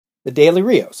the Daily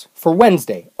Rios, for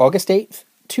Wednesday, August 8th,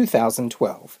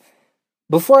 2012.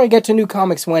 Before I get to New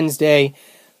Comics Wednesday,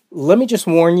 let me just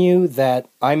warn you that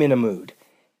I'm in a mood,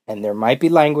 and there might be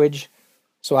language,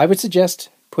 so I would suggest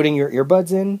putting your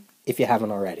earbuds in if you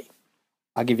haven't already.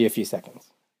 I'll give you a few seconds.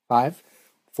 5,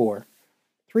 4,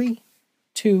 3,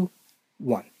 2,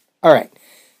 1. All right,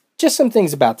 just some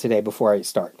things about today before I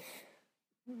start.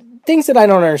 Things that I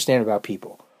don't understand about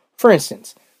people. For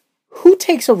instance, who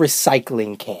takes a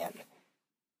recycling can?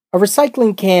 A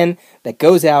recycling can that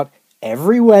goes out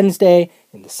every Wednesday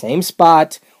in the same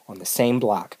spot on the same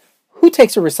block. Who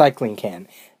takes a recycling can?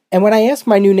 And when I ask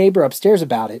my new neighbor upstairs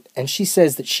about it, and she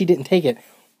says that she didn't take it,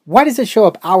 why does it show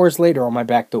up hours later on my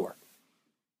back door?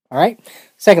 All right?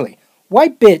 Secondly, why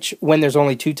bitch when there's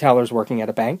only 2 tellers working at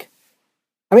a bank?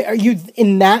 I mean, are you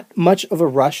in that much of a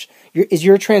rush? Is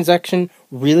your transaction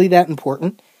really that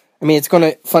important? I mean, it's going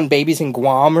to fund babies in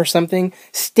Guam or something.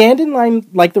 Stand in line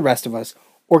like the rest of us,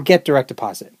 or get direct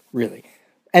deposit, really.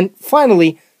 And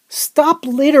finally, stop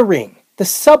littering. The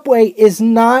subway is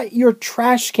not your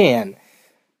trash can.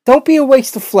 Don't be a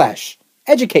waste of flesh.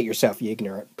 Educate yourself, you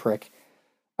ignorant prick.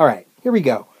 All right, here we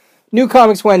go. New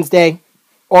Comics Wednesday,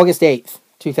 August 8th,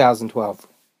 2012.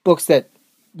 Books that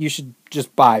you should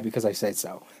just buy because I say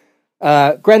so.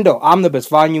 Grendel, Omnibus,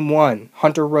 Volume 1,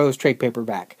 Hunter Rose trade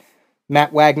paperback.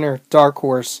 Matt Wagner, Dark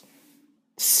Horse,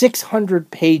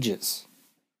 600 pages.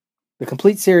 The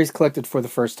complete series collected for the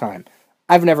first time.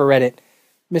 I've never read it.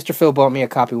 Mr. Phil bought me a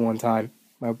copy one time.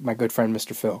 My good friend,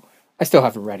 Mr. Phil. I still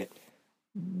haven't read it.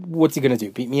 What's he going to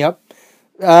do? Beat me up?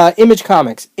 Image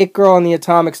Comics, It Girl and the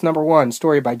Atomics #1,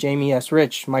 story by Jamie S.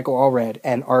 Rich, Michael Allred,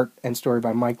 and art and story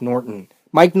by Mike Norton.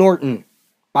 Mike Norton.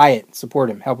 Buy it. Support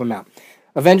him. Help him out.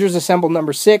 Avengers Assemble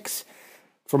 #6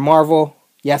 from Marvel.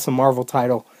 Yes, a Marvel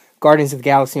title. Guardians of the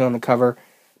Galaxy on the cover.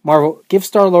 Marvel, give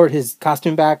Star-Lord his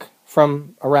costume back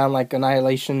from around like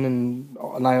Annihilation and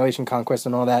Annihilation Conquest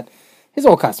and all that. His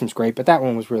old costume's great, but that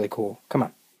one was really cool. Come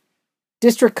on.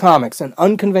 District Comics, An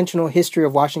Unconventional History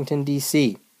of Washington,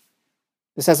 D.C.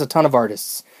 This has a ton of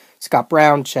artists. Scott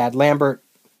Brown, Chad Lambert,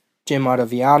 Jim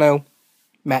Ottaviano,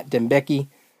 Matt Dembecki.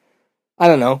 I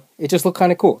don't know. It just looked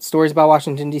kind of cool. Stories about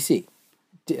Washington, D.C.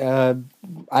 I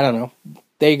don't know.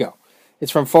 There you go.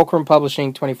 It's from Fulcrum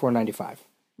Publishing, $24.95.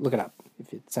 Look it up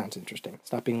if it sounds interesting.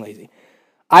 Stop being lazy.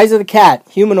 Eyes of the Cat,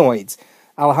 Humanoids,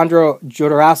 Alejandro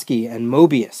Jodorowsky, and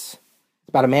Mobius. It's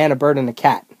about a man, a bird, and a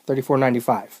cat.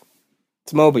 $34.95.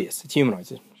 It's Mobius. It's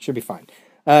Humanoids. It should be fine.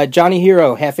 Johnny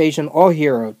Hero, Half Asian, All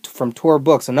Hero from Tor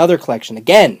Books. Another collection.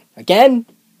 Again,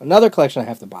 another collection I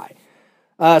have to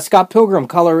buy. Scott Pilgrim,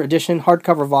 Color Edition,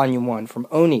 Hardcover Volume 1 from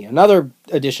Oni. Another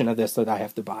edition of this that I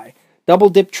have to buy. Double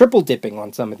dip, triple dipping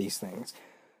on some of these things.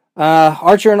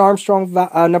 Archer and Armstrong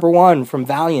 #1 from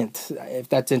Valiant, if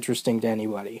that's interesting to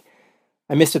anybody.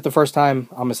 I missed it the first time.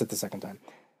 I'll miss it the second time.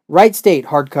 Right State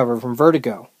hardcover from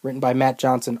Vertigo, written by Matt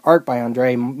Johnson, art by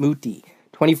Andre Muti.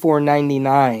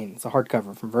 $24.99. It's a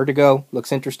hardcover from Vertigo.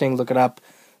 Looks interesting. Look it up.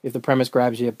 If the premise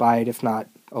grabs you, buy it. If not,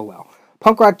 oh well.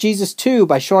 Punk Rock Jesus 2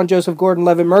 by Sean Joseph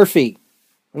Gordon-Levitt Murphy.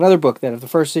 Another book that if the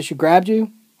first issue grabbed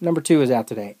you, #2 is out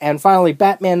today. And finally,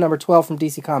 Batman #12 from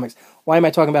DC Comics. Why am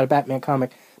I talking about a Batman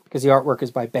comic? Because the artwork is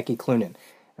by Becky Cloonan.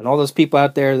 And all those people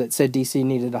out there that said DC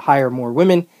needed to hire more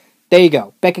women, there you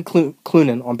go. Becky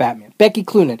Cloonan on Batman. Becky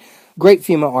Cloonan, great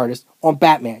female artist on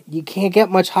Batman. You can't get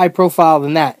much high profile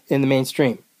than that in the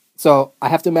mainstream. So I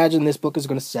have to imagine this book is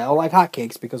going to sell like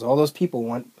hotcakes because all those people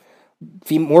want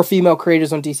more female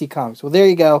creators on DC Comics. Well, there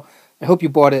you go. I hope you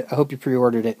bought it. I hope you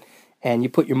pre-ordered it. And you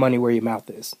put your money where your mouth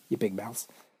is, you big mouths.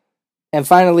 And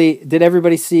finally, did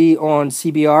everybody see on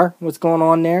CBR what's going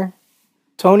on there?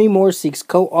 Tony Moore seeks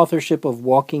co-authorship of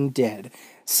Walking Dead.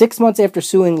 6 months after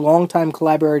suing longtime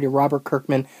collaborator Robert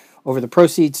Kirkman over the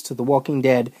proceeds to The Walking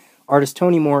Dead, artist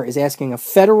Tony Moore is asking a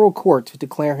federal court to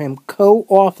declare him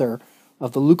co-author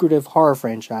of the lucrative horror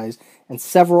franchise and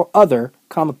several other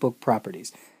comic book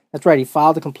properties. That's right, he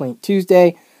filed a complaint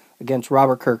Tuesday against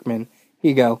Robert Kirkman. Here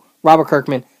you go. Robert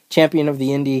Kirkman, champion of the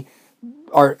indie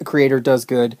art creator does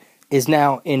good, is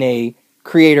now in a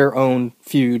creator-owned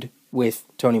feud with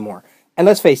Tony Moore. And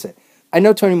let's face it, I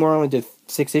know Tony Moore only did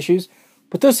 6 issues,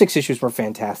 but those 6 issues were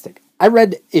fantastic. I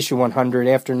read issue 100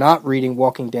 after not reading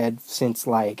Walking Dead since,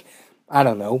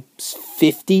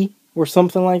 50 or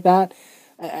something like that.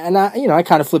 And I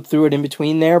kind of flipped through it in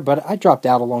between there, but I dropped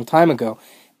out a long time ago.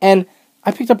 And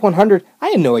I picked up 100. I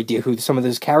had no idea who some of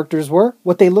those characters were,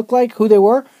 what they looked like, who they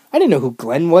were. I didn't know who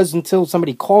Glenn was until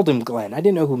somebody called him Glenn. I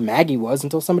didn't know who Maggie was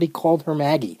until somebody called her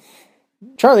Maggie.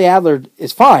 Charlie Adler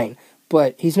is fine,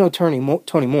 but he's no Tony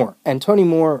Moore. And Tony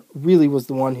Moore really was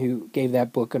the one who gave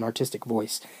that book an artistic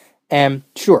voice. And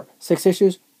sure, 6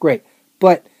 issues, great.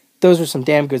 But those are some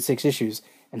damn good 6 issues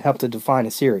and help to define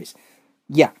a series.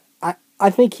 Yeah, I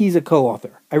think he's a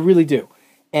co-author. I really do.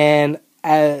 And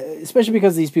especially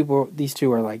because these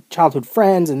two are like childhood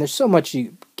friends, and there's so much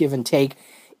you give and take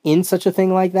in such a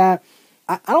thing like that.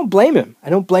 I don't blame him. I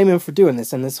don't blame him for doing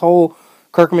this. And this whole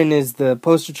Kirkman is the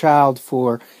poster child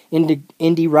for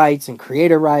indie rights and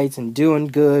creator rights and doing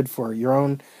good for your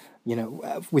own,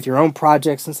 with your own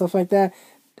projects and stuff like that.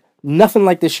 Nothing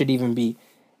like this should even be.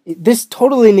 This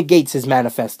totally negates his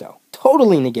manifesto.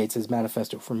 Totally negates his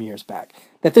manifesto from years back.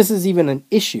 That this is even an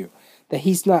issue. That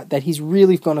he's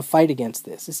really going to fight against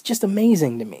this. It's just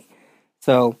amazing to me.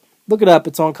 So look it up.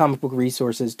 It's on Comic Book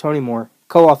Resources. Tony Moore,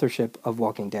 co-authorship of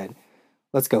Walking Dead.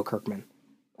 Let's go, Kirkman.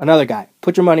 Another guy.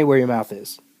 Put your money where your mouth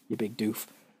is, you big doof.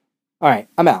 All right,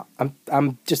 I'm out.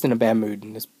 I'm just in a bad mood,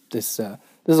 and this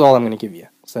is all I'm going to give you.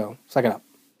 So suck it up.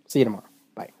 See you tomorrow.